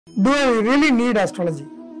Do I really need astrology?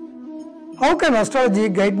 How can astrology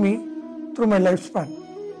guide me through my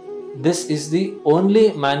lifespan? This is the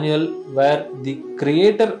only manual where the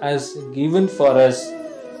Creator has given for us.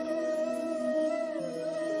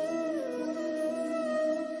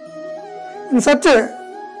 In such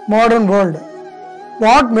a modern world,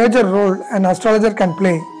 what major role an astrologer can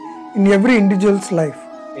play in every individual's life?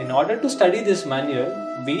 In order to study this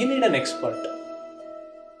manual, we need an expert.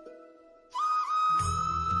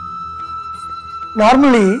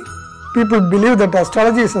 Normally, people believe that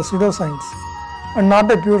astrology is a pseudoscience and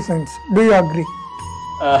not a pure science. Do you agree?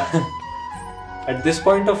 At this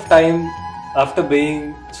point of time, after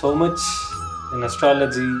being so much in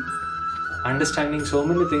astrology, understanding so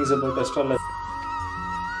many things about astrology,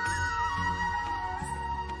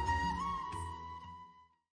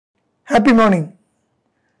 Happy morning.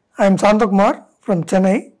 I am Santakumar from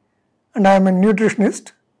Chennai and I am a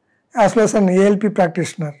nutritionist as well as an ALP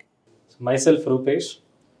practitioner. myself Roopesh,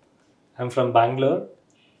 I am from Bangalore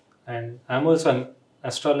and I am also an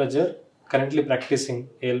astrologer currently practicing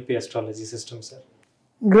ALP astrology system, sir.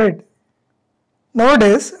 Great.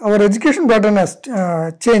 Nowadays, our education pattern has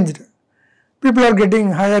changed. People are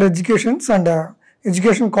getting higher educations and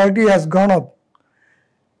education quality has gone up.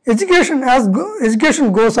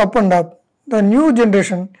 Education goes up and up. The new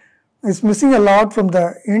generation is missing a lot from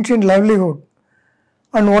the ancient livelihood.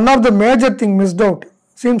 And one of the major things missed out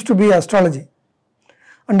seems to be astrology.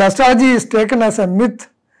 And astrology is taken as a myth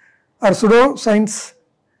or pseudoscience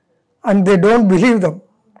and they don't believe them.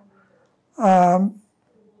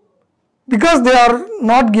 Because they are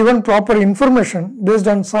not given proper information based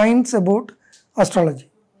on science about astrology.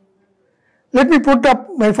 Let me put up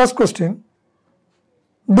my first question.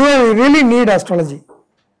 Do I really need astrology?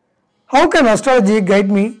 How can astrology guide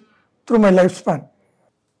me through my lifespan?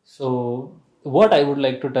 So, what I would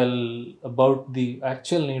like to tell about the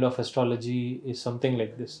actual need of astrology is something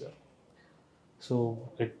like this, sir. So,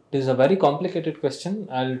 it is a very complicated question.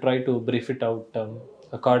 I'll try to brief it out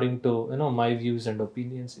according to my views and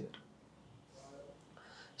opinions here.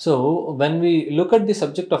 So, when we look at the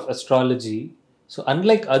subject of astrology, so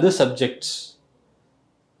unlike other subjects,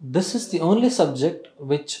 this is the only subject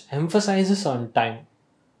which emphasizes on time.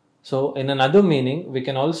 So, in another meaning, we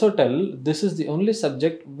can also tell this is the only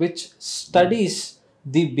subject which studies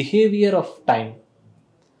the behavior of time.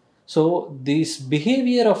 So, this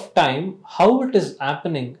behavior of time, how it is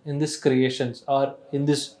happening in this creations or in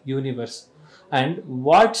this universe, and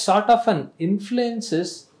what sort of an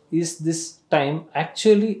influences is this time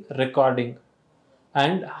actually recording,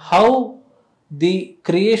 and how the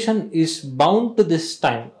creation is bound to this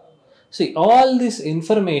time. See, all these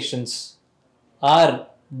informations are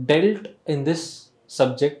dealt in this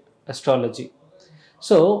subject astrology.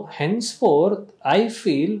 So, henceforth, I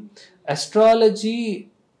feel astrology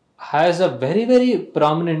has a very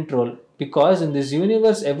prominent role because in this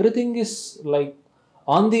universe everything is like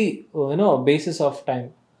on the basis of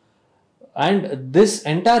time, and this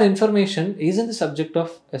entire information is in the subject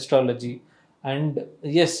of astrology. And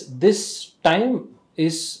yes, this time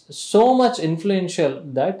is so much influential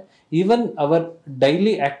that even our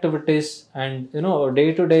daily activities and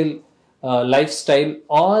day-to-day lifestyle,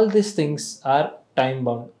 all these things are time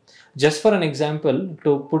bound. Just for an example,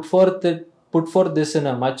 to put forth this in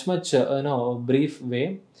a much brief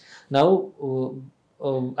way. Now,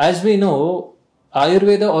 as we know,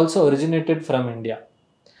 Ayurveda also originated from India,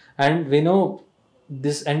 and we know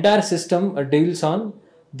this entire system deals on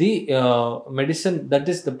the medicine, that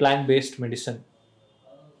is the plant-based medicine.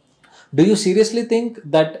 Do you seriously think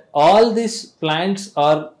that all these plants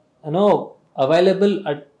are available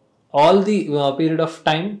at all the period of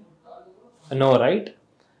time? No, right?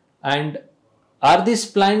 And are these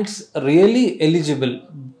plants really eligible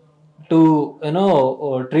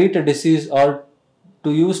to treat a disease or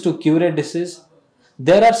to use to cure a disease?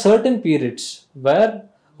 There are certain periods where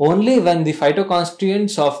only when the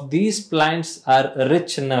phytoconstituents of these plants are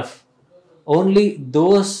rich enough, only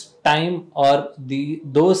those time or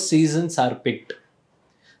those seasons are picked.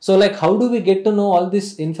 So, like, how do we get to know all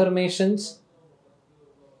these informations?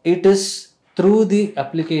 It is through the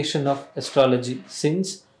application of astrology,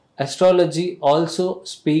 since astrology also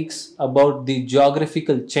speaks about the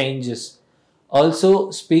geographical changes,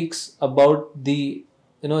 also speaks about the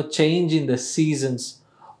change in the seasons,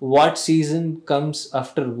 what season comes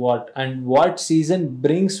after what, and what season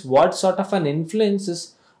brings what sort of an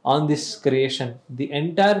influences on this creation. The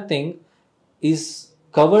entire thing is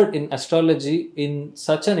covered in astrology in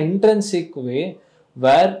such an intrinsic way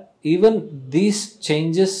where even these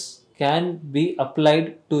changes can be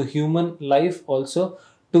applied to human life also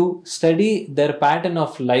to study their pattern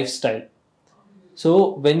of lifestyle. So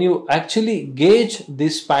when you actually gauge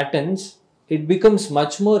these patterns, it becomes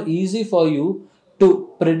much more easy for you to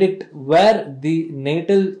predict where the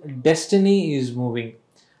natal destiny is moving,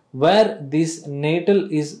 where this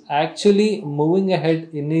natal is actually moving ahead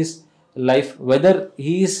in his life, whether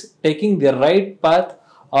he is taking the right path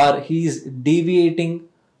or he is deviating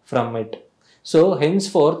from it. So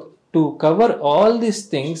henceforth, to cover all these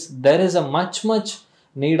things, there is a much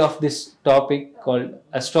need of this topic called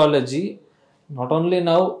astrology. Not only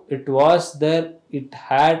now, it was there, it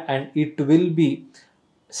had, and it will be,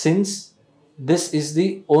 since this is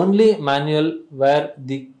the only manual where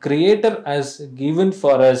the creator has given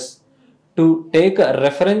for us to take a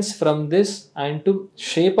reference from this and to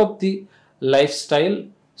shape up the lifestyle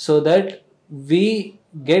so that we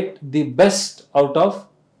get the best out of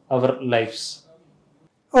our lives.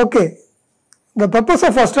 Okay, the purpose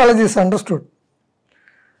of astrology is understood.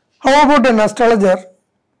 How about an astrologer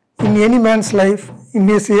in any man's life in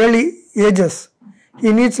his early ages?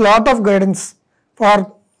 He needs lot of guidance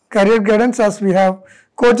for career guidance, as we have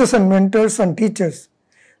coaches and mentors and teachers.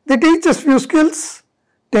 They teach us few skills,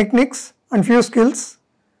 techniques and few skills,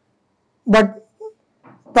 but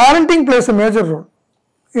parenting plays a major role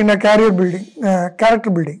in a career building,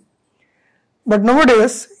 character building. But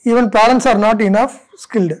nowadays, even parents are not enough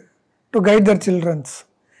skilled to guide their children.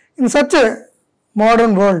 In such a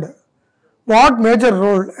modern world, what major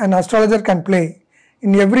role an astrologer can play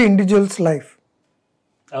in every individual's life?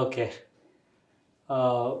 Okay.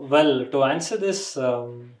 Well, to answer this,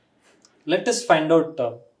 let us find out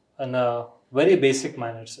in a very basic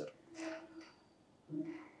manner, sir.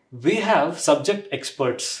 We have subject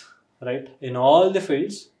experts, right? In all the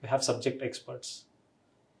fields, we have subject experts.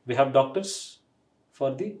 We have doctors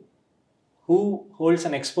who holds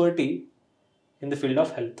an expertise in the field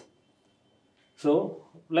of health. So,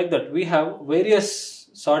 like that, we have various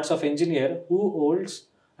sorts of engineer who holds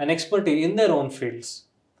an expertise in their own fields.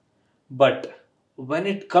 But when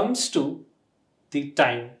it comes to the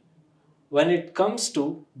time, when it comes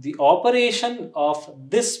to the operation of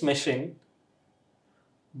this machine,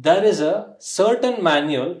 there is a certain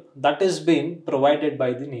manual that is being provided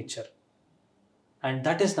by the nature, and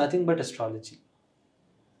that is nothing but astrology.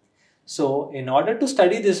 So in order to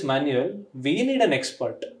study this manual, we need an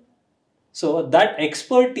expert. So that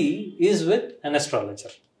expertise is with an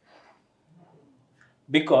astrologer.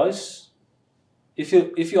 Because if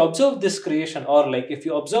you observe this creation, or like if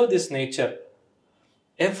you observe this nature,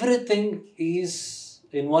 everything is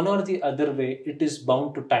in one or the other way, it is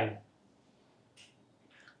bound to time.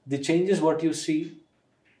 The changes what you see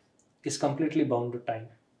is completely bound to time.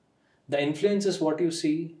 The influences what you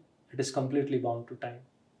see, it is completely bound to time.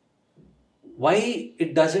 Why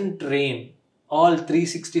it doesn't rain all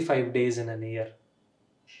 365 days in an year?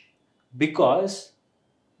 Because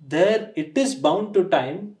there it is bound to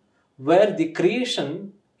time, where the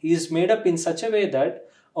creation is made up in such a way that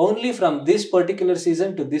only from this particular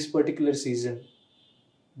season to this particular season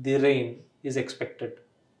the rain is expected,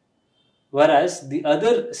 whereas the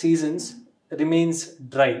other seasons remains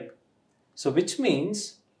dry. So which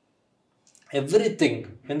means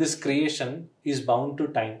everything in this creation is bound to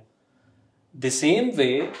time. The same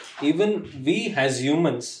way, even we as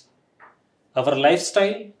humans, our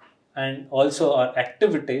lifestyle and also our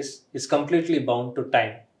activities is completely bound to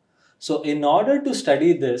time. So in order to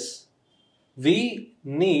study this, we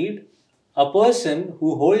need a person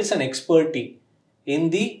who holds an expertise in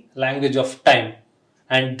the language of time,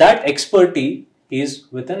 and that expertise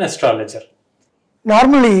is with an astrologer.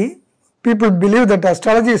 Normally, people believe that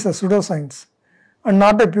astrology is a pseudoscience and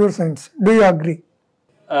not a pure science. Do you agree?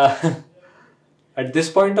 At this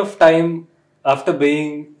point of time, after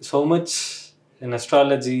being so much in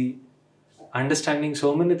astrology, understanding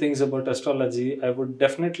so many things about astrology, I would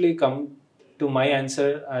definitely come to my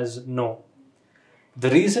answer as no. The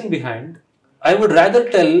reason behind, I would rather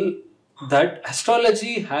tell that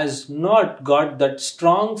astrology has not got that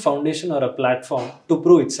strong foundation or a platform to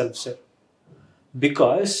prove itself, sir.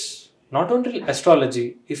 Because not only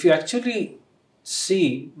astrology, if you actually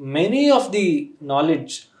see many of the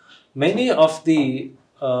knowledge, many of the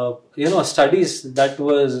studies that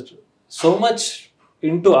was so much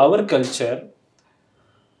into our culture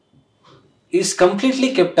is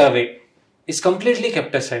completely kept away, is completely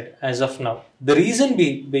kept aside as of now. The reason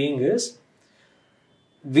being is,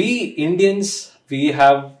 we Indians, we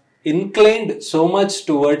have inclined so much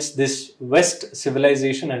towards this West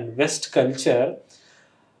civilization and West culture.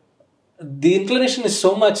 The inclination is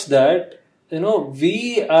so much that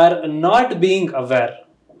we are not being aware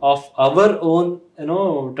of our own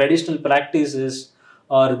traditional practices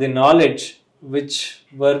or the knowledge which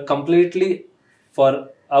were completely for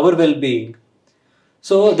our well-being.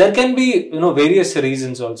 So there can be various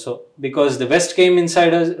reasons also, because the West came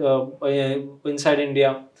inside us, inside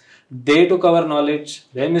India. They took our knowledge,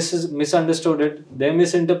 they misunderstood it, they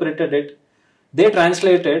misinterpreted it, they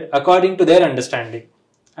translated according to their understanding.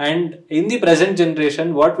 And in the present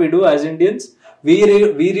generation, what we do as Indians, we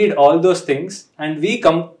read all those things and we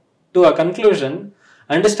come to a conclusion,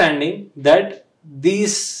 understanding that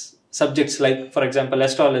these subjects, like for example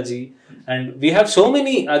astrology, and we have so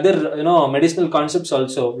many other medicinal concepts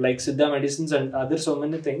also, like Siddha medicines and other so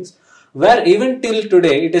many things, where even till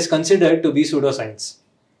today it is considered to be pseudoscience.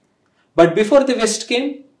 But before the West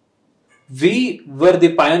came, we were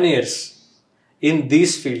the pioneers in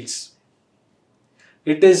these fields.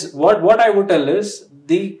 It is what I would tell is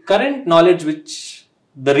the current knowledge, which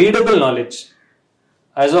the readable knowledge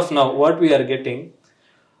as of now, what we are getting,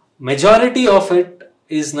 majority of it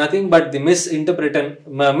is nothing but the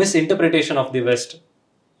misinterpretation of the West.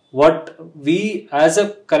 What we as a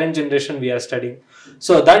current generation we are studying.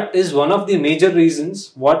 So that is one of the major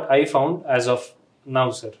reasons what I found as of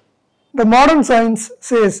now, sir. The modern science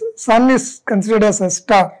says Sun is considered as a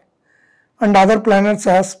star and other planets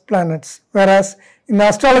as planets, whereas in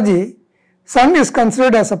astrology, Sun is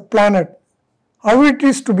considered as a planet. How it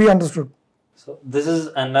is to be understood? So this is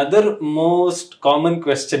another most common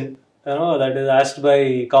question that is asked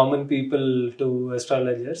by common people to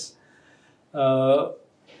astrologers. When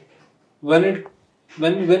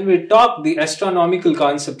we talk the astronomical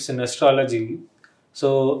concepts in astrology,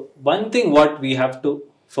 so one thing what we have to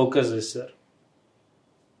focus is, sir,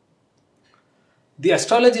 the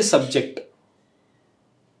astrology subject,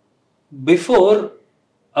 before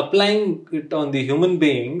applying it on the human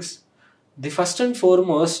beings, the first and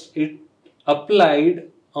foremost it applied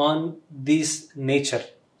on this nature,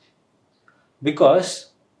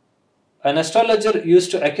 because an astrologer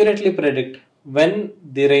used to accurately predict when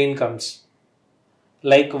the rain comes,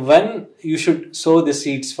 like when you should sow the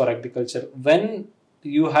seeds for agriculture, when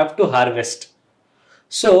you have to harvest.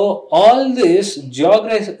 So all these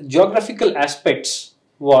geographical aspects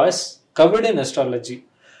was covered in astrology.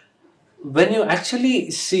 When you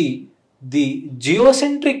actually see the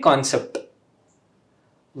geocentric concept,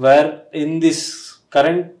 where in this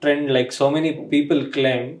current trend, like so many people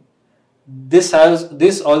claim, this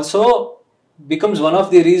also becomes one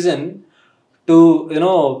of the reason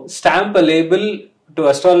to stamp a label to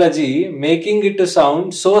astrology, making it to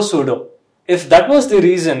sound so pseudo. If that was the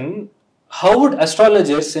reason, how would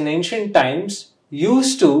astrologers in ancient times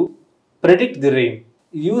used to predict the rain,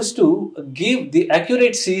 used to give the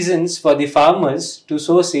accurate seasons for the farmers to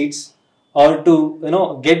sow seeds or to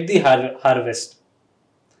get the harvest?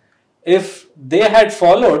 If they had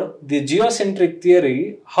followed the geocentric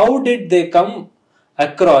theory, how did they come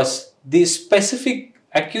across the specific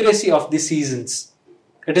accuracy of the seasons?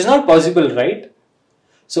 It is not possible, right?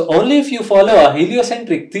 So only if you follow a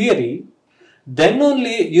heliocentric theory, then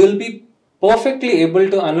only you will be perfectly able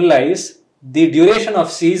to analyze the duration of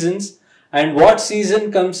seasons and what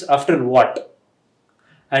season comes after what.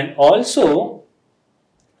 And also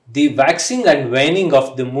the waxing and waning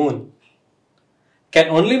of the moon can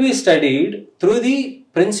only be studied through the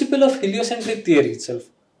principle of heliocentric theory itself,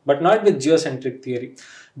 but not with geocentric theory.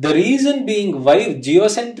 The reason being why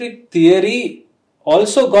geocentric theory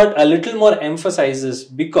also got a little more emphasis,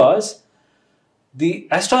 because the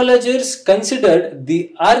astrologers considered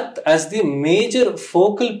the Earth as the major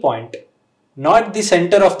focal point, not the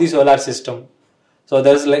center of the solar system. So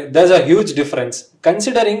there's a huge difference,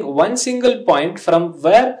 considering one single point from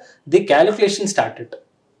where the calculation started.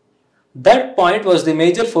 That point was the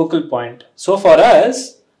major focal point. So for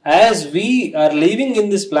us, as we are living in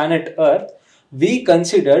this planet Earth, we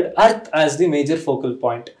considered Earth as the major focal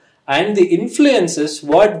point. And the influences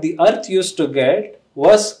what the Earth used to get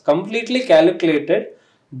was completely calculated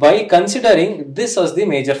by considering this as the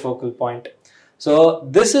major focal point. So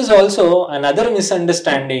this is also another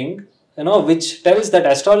misunderstanding, which tells that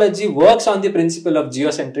astrology works on the principle of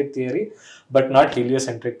geocentric theory, but not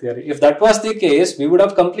heliocentric theory. If that was the case, we would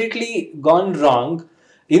have completely gone wrong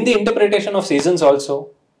in the interpretation of seasons also,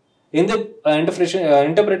 in the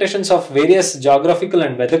interpretations of various geographical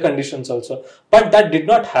and weather conditions also. But that did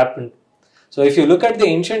not happen. So if you look at the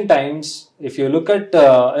ancient times, if you look at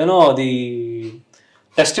the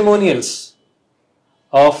testimonials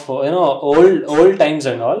of old times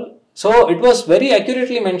and all, so it was very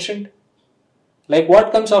accurately mentioned, like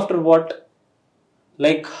what comes after what,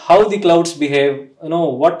 like how the clouds behave,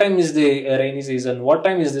 what time is the rainy season, what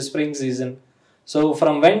time is the spring season, so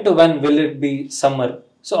from when to when will it be summer.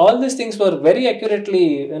 So all these things were very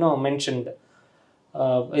accurately mentioned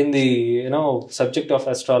in the subject of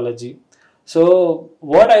astrology. So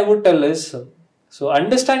what I would tell is, So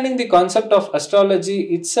understanding the concept of astrology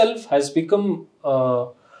itself has become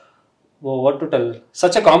what to tell,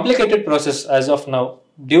 such a complicated process as of now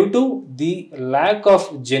due to the lack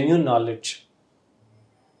of genuine knowledge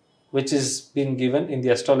which is being given in the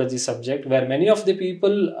astrology subject, where many of the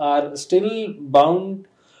people are still bound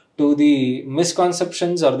to the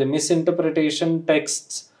misconceptions or the misinterpretation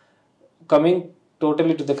texts, coming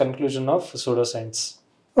totally to the conclusion of pseudoscience.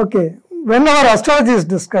 Okay, when our astrology is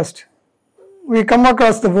discussed, we come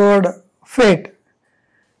across the word fate.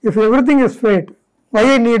 If everything is fate,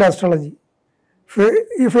 why I need astrology?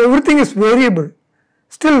 If everything is variable,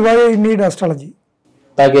 still why I need astrology?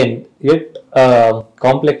 Again, yet a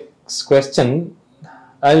complex question.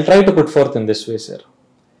 I'll try to put forth in this way, sir.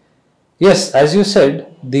 Yes, as you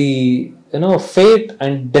said, the fate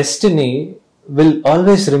and destiny will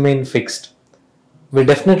always remain fixed. We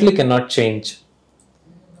definitely cannot change.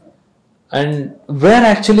 And where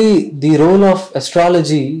actually the role of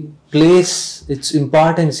astrology plays its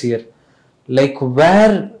importance here, like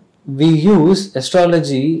where we use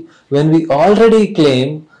astrology when we already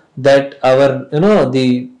claim that our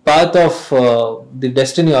the path of the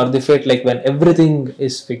destiny or the fate, like when everything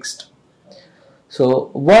is fixed.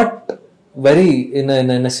 So what, very in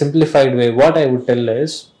a simplified way, what I would tell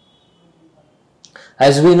is,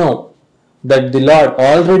 as we know that the Lord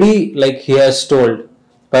already, like he has told,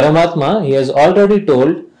 Paramatma, he has already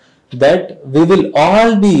told that we will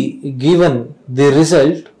all be given the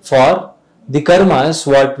result for the karmas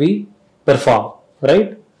what we perform,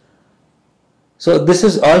 right? So this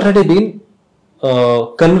has already been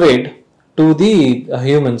conveyed to the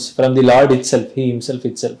humans from the Lord itself, he himself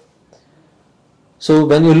itself. So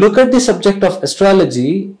when you look at the subject of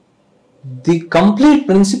astrology, the complete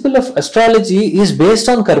principle of astrology is based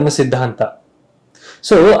on karma siddhanta.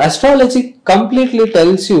 So astrology completely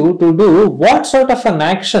tells you to do what sort of an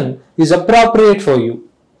action is appropriate for you.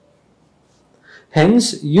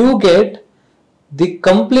 Hence you get the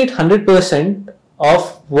complete 100%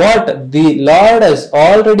 of what the Lord has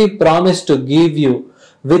already promised to give you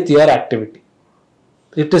with your activity.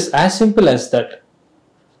 It is as simple as that.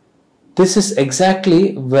 This is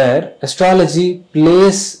exactly where astrology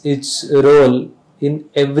plays its role in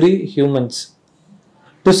every humans.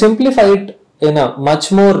 To simplify it in a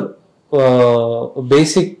much more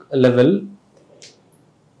basic level,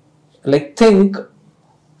 like think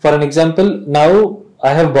for an example, now I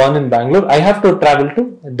have born in Bangalore, I have to travel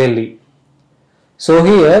to Delhi. So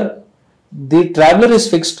here the traveler is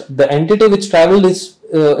fixed, the entity which traveled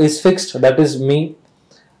is fixed, that is me,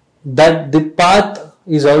 that the path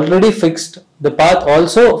is already fixed, the path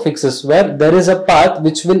also fixes, where there is a path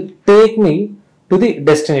which will take me to the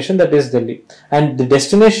destination, that is Delhi, and the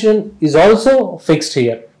destination is also fixed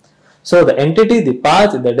here. So the entity, the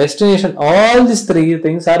path, the destination, all these three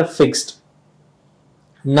things are fixed.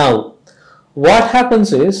 Now what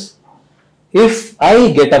happens is, if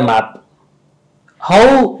I get a map,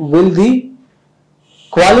 how will the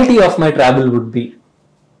quality of my travel would be?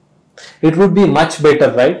 It would be much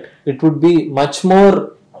better, right? It would be much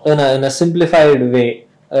more in a simplified way,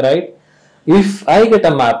 right? If I get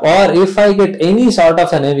a map or if I get any sort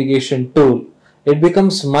of a navigation tool, it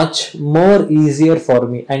becomes much more easier for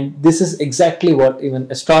me. And this is exactly what even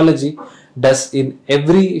astrology does in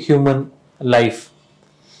every human life.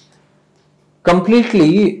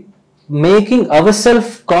 Completely making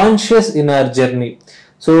ourselves conscious in our journey.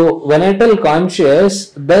 So when I tell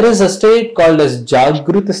conscious, there is a state called as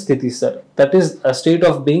Jagruta Sthiti, sir. That is a state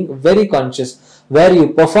of being very conscious, where you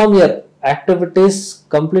perform your activities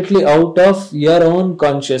completely out of your own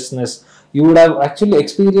consciousness. You would have actually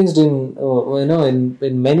experienced in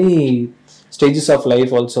in many stages of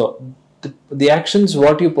life also. The actions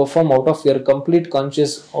what you perform out of your complete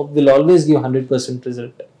conscious will always give 100%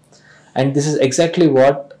 result. And this is exactly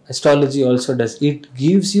what astrology also does. It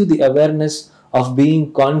gives you the awareness of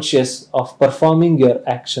being conscious of performing your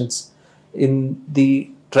actions in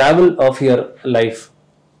the travel of your life.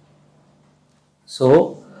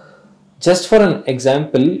 So just for an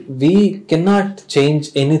example, we cannot change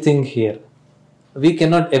anything here. We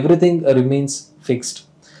cannot, everything remains fixed.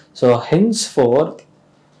 So henceforth,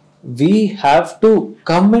 we have to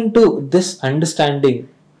come into this understanding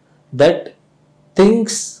that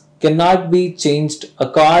things cannot be changed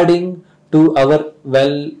according to our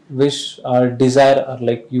well wish or desire, or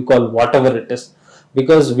like you call whatever it is.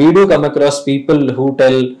 Because we do come across people who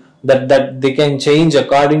tell that they can change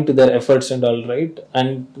according to their efforts and all, right?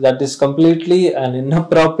 And that is completely an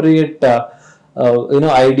inappropriate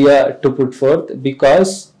idea to put forth,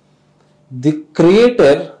 because the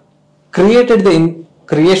creator created the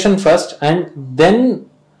creation first, and then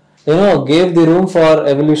gave the room for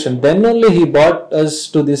evolution. Then only he brought us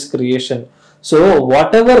to this creation. So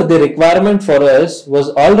whatever the requirement for us was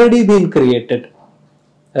already been created,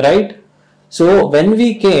 right? So when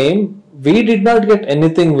we came, we did not get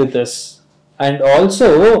anything with us, and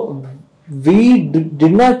also we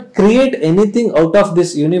did not create anything out of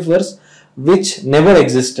this universe which never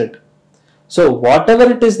existed. So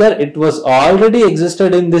whatever it is there, it was already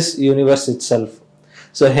existed in this universe itself.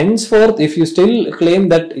 So henceforth, if you still claim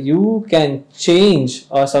that you can change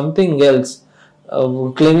or something else,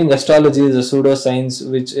 claiming astrology is a pseudoscience,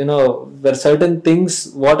 which where certain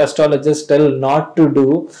things what astrologers tell not to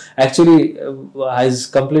do actually is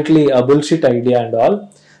completely a bullshit idea and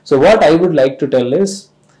all. So what I would like to tell is,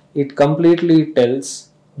 it completely tells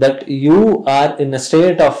that you are in a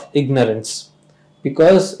state of ignorance,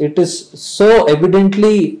 because it is so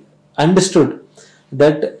evidently understood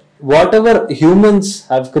that whatever humans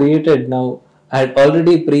have created now had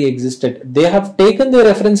already pre-existed. They have taken the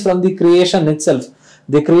reference from the creation itself.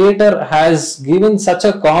 The creator has given such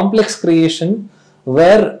a complex creation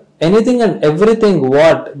where anything and everything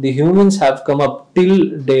what the humans have come up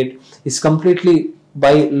till date is completely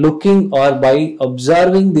by looking or by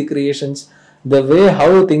observing the creations, the way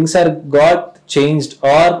how things are got changed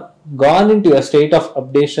or gone into a state of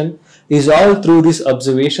updation is all through these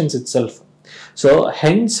observations itself. So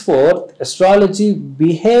henceforth, astrology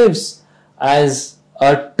behaves as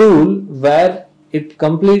a tool where it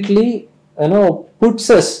completely puts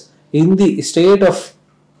us in the state of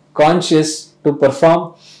conscious to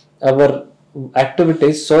perform our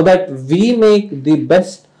activities, so that we make the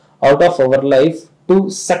best out of our life to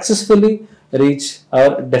successfully reach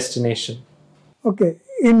our destination. Okay,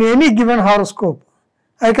 in any given horoscope,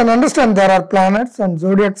 I can understand there are planets and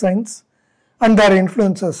zodiac signs and their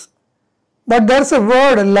influences. But there's a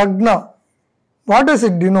word lagna. What does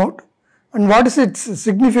it denote and what is its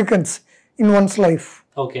significance in one's life?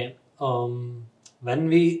 Okay, when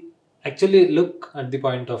we actually look at the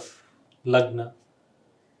point of lagna,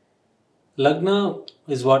 lagna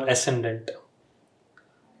is what? Ascendant.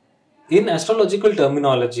 In astrological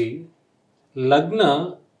terminology,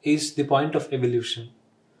 lagna is the point of evolution.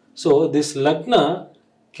 So this lagna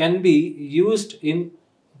can be used in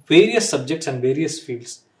various subjects and various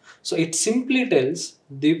fields. So it simply tells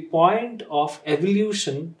the point of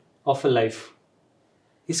evolution of a life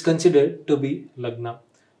is considered to be lagna.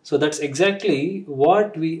 So that's exactly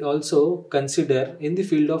what we also consider in the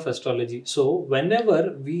field of astrology. So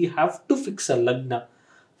whenever we have to fix a lagna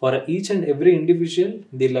for each and every individual,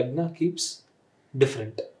 the lagna keeps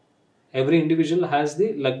different. Every individual has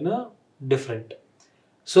the lagna different.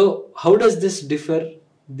 So how does this differ?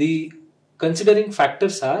 The considering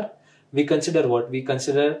factors are, we consider what? We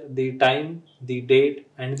consider the time, the date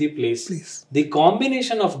and the place. Please. The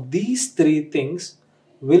combination of these three things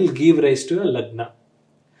will give rise to a lagna.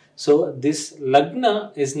 So this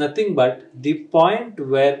lagna is nothing but the point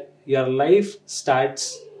where your life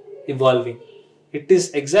starts evolving. It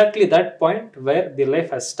is exactly that point where the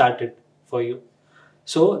life has started for you.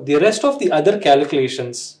 So the rest of the other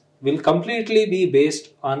calculations will completely be based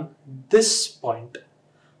on this point.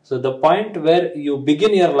 So the point where you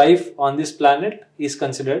begin your life on this planet is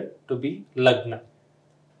considered to be lagna.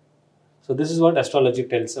 So this is what astrology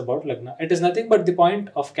tells about lagna. It is nothing but the point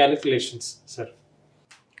of calculations, sir.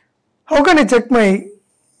 How can I check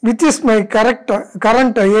which is my current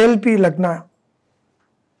ALP lagna?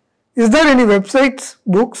 Is there any websites,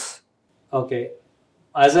 books? Okay.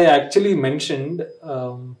 As I actually mentioned,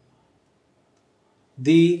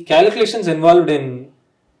 the calculations involved in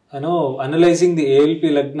analyzing the ALP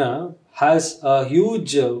lagna has a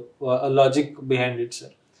huge logic behind it, sir.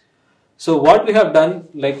 So what we have done,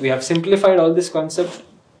 like we have simplified all this concept.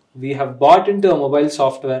 We have bought into a mobile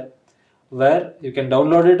software where you can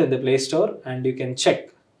download it in the Play Store and you can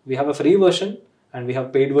check. We have a free version and we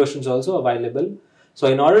have paid versions also available. So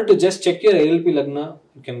in order to just check your ALP lagna,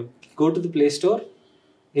 you can go to the Play Store,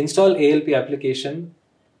 install ALP application,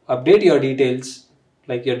 update your details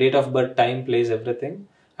like your date of birth, time, place, everything,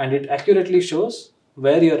 and it accurately shows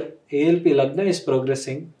where your ALP lagna is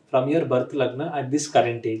progressing from your birth lagna at this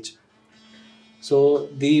current age. So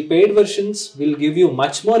the paid versions will give you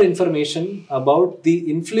much more information about the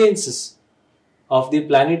influences of the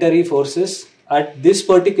planetary forces at this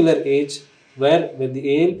particular age, where when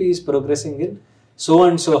the ALP is progressing in so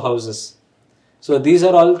and so houses. So these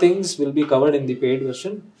are all things will be covered in the paid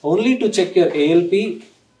version. Only to check your ALP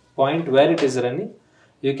point where it is running,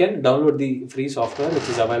 you can download the free software which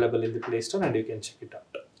is available in the Play Store and you can check it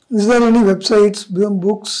out. Is there any websites,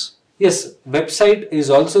 books? Yes, website is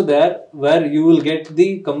also there where you will get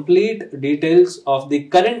the complete details of the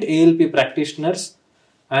current ALP practitioners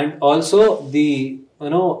and also the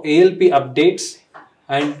ALP updates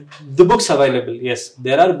and the books available. Yes,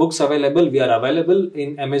 there are books available. We are available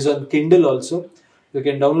in Amazon Kindle also. You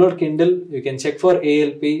can download Kindle, you can check for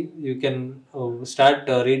ALP, you can start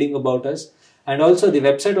reading about us. And also the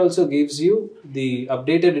website also gives you the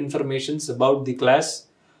updated informations about the class,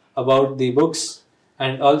 about the books,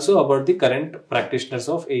 and also about the current practitioners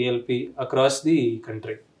of ALP across the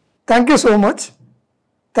country. Thank you so much.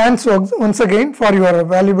 Thanks once again for your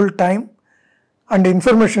valuable time and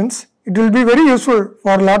informations. It will be very useful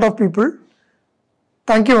for a lot of people.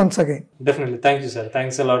 Thank you once again. Definitely. Thank you, sir.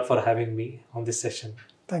 Thanks a lot for having me on this session.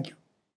 Thank you.